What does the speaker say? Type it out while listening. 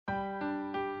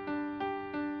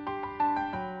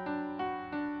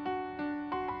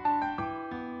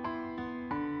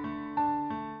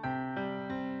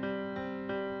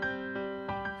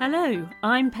Hello,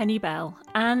 I'm Penny Bell,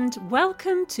 and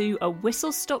welcome to a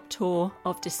whistle-stop tour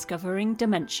of Discovering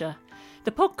Dementia,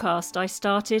 the podcast I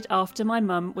started after my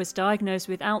mum was diagnosed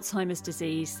with Alzheimer's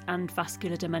disease and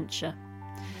vascular dementia.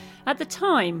 At the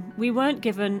time, we weren't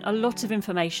given a lot of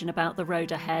information about the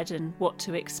road ahead and what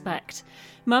to expect.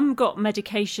 Mum got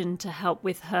medication to help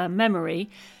with her memory,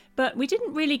 but we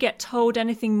didn't really get told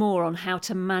anything more on how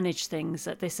to manage things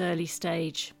at this early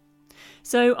stage.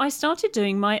 So I started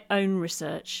doing my own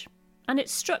research, and it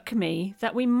struck me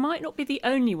that we might not be the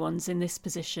only ones in this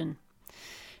position.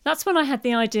 That's when I had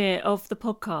the idea of the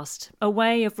podcast, a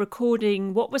way of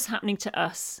recording what was happening to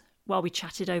us while we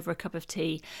chatted over a cup of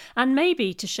tea, and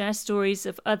maybe to share stories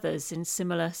of others in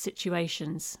similar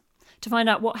situations, to find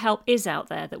out what help is out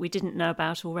there that we didn't know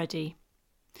about already.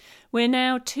 We're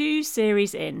now 2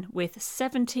 series in, with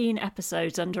 17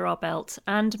 episodes under our belt,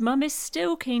 and Mum is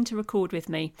still keen to record with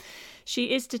me.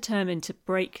 She is determined to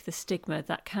break the stigma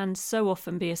that can so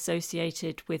often be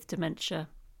associated with dementia.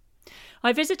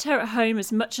 I visit her at home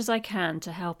as much as I can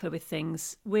to help her with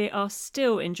things. We are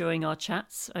still enjoying our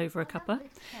chats over a cuppa.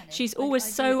 She's always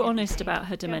so honest about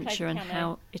her dementia and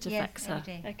how it affects her.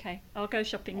 Okay, I'll go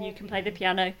shopping, you can play the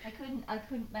piano. I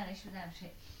couldn't manage without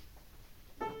it.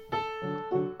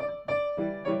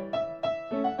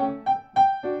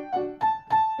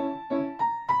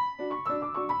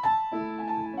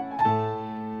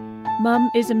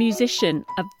 Mum is a musician,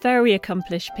 a very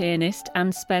accomplished pianist,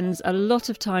 and spends a lot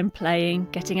of time playing,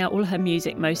 getting out all her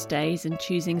music most days and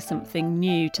choosing something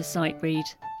new to sight read.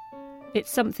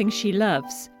 It's something she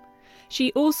loves.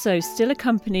 She also still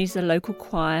accompanies a local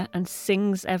choir and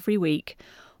sings every week,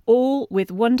 all with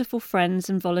wonderful friends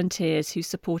and volunteers who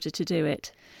support her to do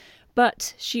it.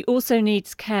 But she also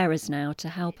needs carers now to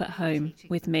help at home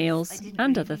with meals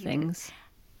and other things.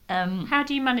 How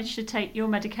do you manage to take your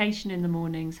medication in the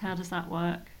mornings? How does that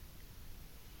work?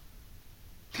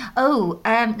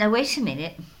 Now wait a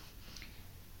minute.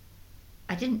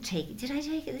 I didn't take it. Did I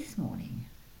take it this morning?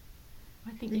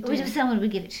 I think you Or did. if someone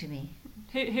would give it to me?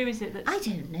 Who is it that's... I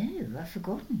don't know. I've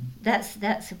forgotten. That's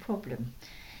a problem.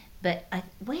 But I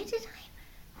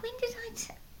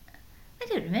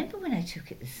don't remember when I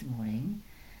took it this morning.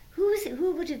 Who was it?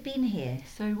 Who would have been here?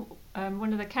 So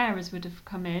one of the carers would have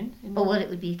come in. It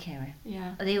would be a carer.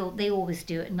 Yeah. They always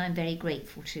do it, and I'm very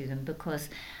grateful to them because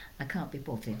I can't be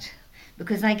bothered.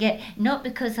 Because not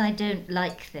because I don't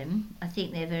like them. I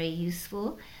think they're very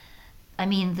useful. I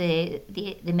mean the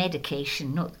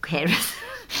medication, not the carers.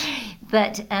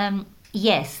 But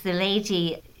yes, the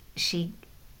lady, she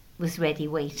was ready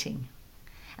waiting,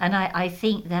 and I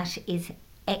think that is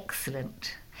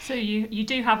excellent. So you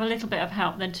do have a little bit of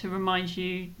help then to remind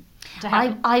you to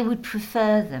have... I would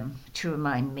prefer them to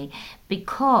remind me,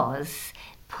 because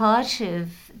part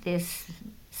of this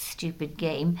stupid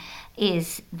game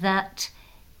is that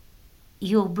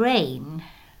your brain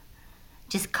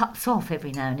just cuts off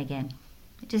every now and again.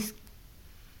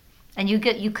 And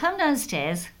you come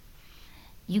downstairs,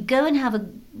 you go and have a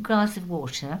glass of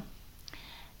water,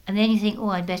 and then you think,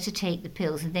 I'd better take the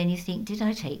pills, and then you think, did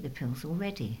I take the pills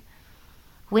already?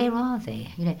 Where are they?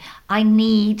 I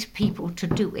need people to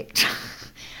do it.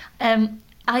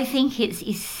 I think it's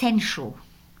essential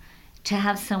to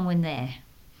have someone there.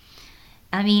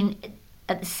 I mean,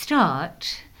 at the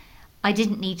start, I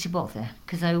didn't need to bother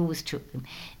because I always took them.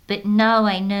 But now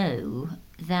I know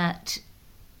that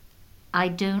I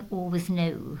don't always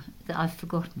know that I've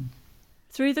forgotten.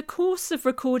 Through the course of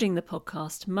recording the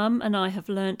podcast, Mum and I have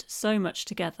learnt so much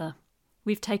together.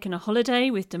 We've taken a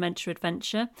holiday with Dementia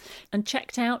Adventure and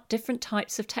checked out different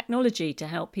types of technology to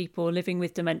help people living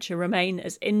with dementia remain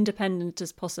as independent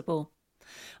as possible.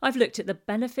 I've looked at the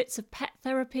benefits of pet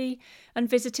therapy and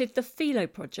visited the Philo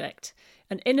Project,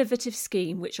 an innovative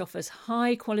scheme which offers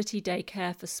high-quality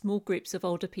daycare for small groups of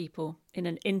older people in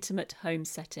an intimate home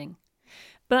setting.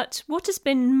 But what has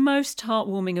been most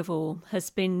heartwarming of all has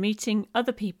been meeting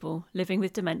other people living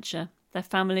with dementia, their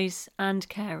families and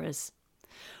carers.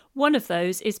 One of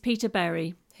those is Peter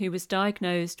Berry, who was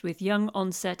diagnosed with young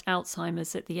onset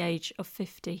Alzheimer's at the age of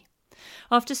 50.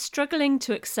 After struggling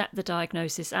to accept the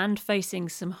diagnosis and facing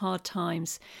some hard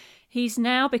times, he's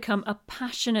now become a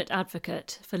passionate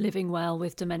advocate for living well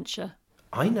with dementia.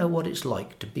 I know what it's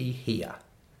like to be here.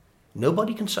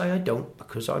 Nobody can say I don't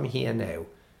because I'm here now.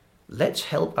 Let's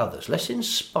help others. Let's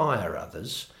inspire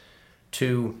others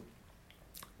to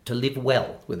live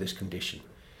well with this condition.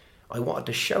 I wanted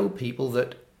to show people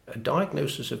that a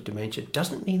diagnosis of dementia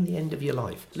doesn't mean the end of your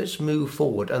life. Let's move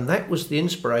forward. And that was the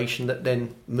inspiration that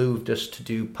then moved us to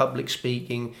do public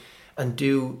speaking and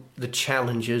do the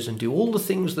challenges and do all the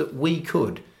things that we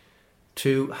could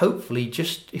to hopefully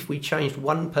just, if we changed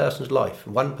one person's life,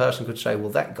 one person could say, well,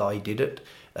 that guy did it,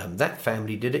 that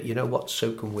family did it, you know what,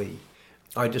 so can we.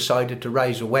 I decided to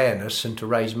raise awareness and to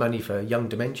raise money for Young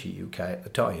Dementia UK at the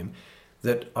time,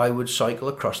 that I would cycle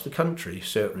across the country.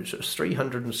 So it was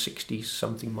 360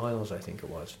 something miles, I think it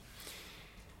was.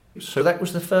 So that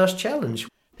was the first challenge.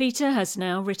 Peter has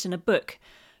now written a book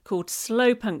called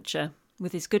Slow Puncture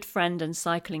with his good friend and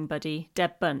cycling buddy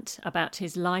Deb Bunt about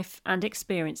his life and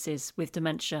experiences with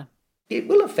dementia. It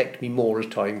will affect me more as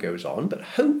time goes on, but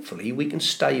hopefully we can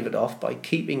stave it off by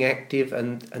keeping active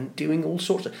and doing all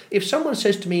sorts of... If someone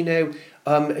says to me now,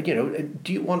 do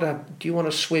you want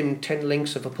to swim 10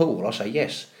 lengths of a pool? I'll say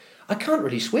yes. I can't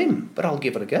really swim, but I'll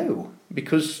give it a go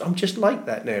because I'm just like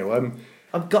that now.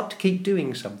 I've got to keep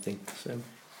doing something. So.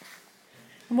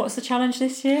 And what's the challenge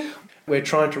this year? We're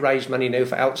trying to raise money now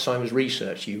for Alzheimer's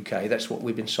Research UK. That's what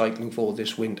we've been cycling for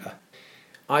this winter.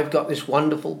 I've got this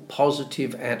wonderful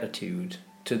positive attitude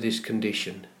to this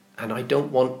condition, and I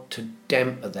don't want to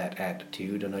dampen that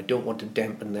attitude, and I don't want to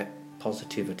dampen that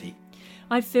positivity.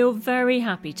 I feel very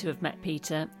happy to have met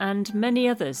Peter and many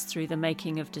others through the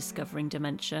making of Discovering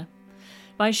Dementia.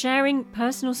 By sharing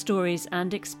personal stories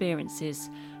and experiences,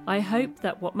 I hope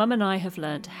that what Mum and I have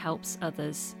learnt helps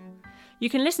others. You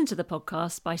can listen to the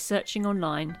podcast by searching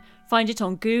online, find it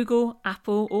on Google,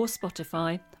 Apple or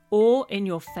Spotify, or in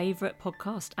your favourite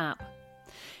podcast app.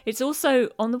 It's also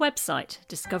on the website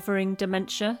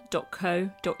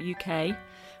discoveringdementia.co.uk,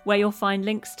 where you'll find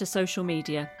links to social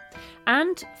media.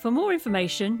 And for more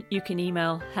information, you can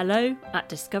email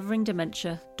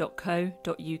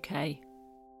hello@discoveringdementia.co.uk.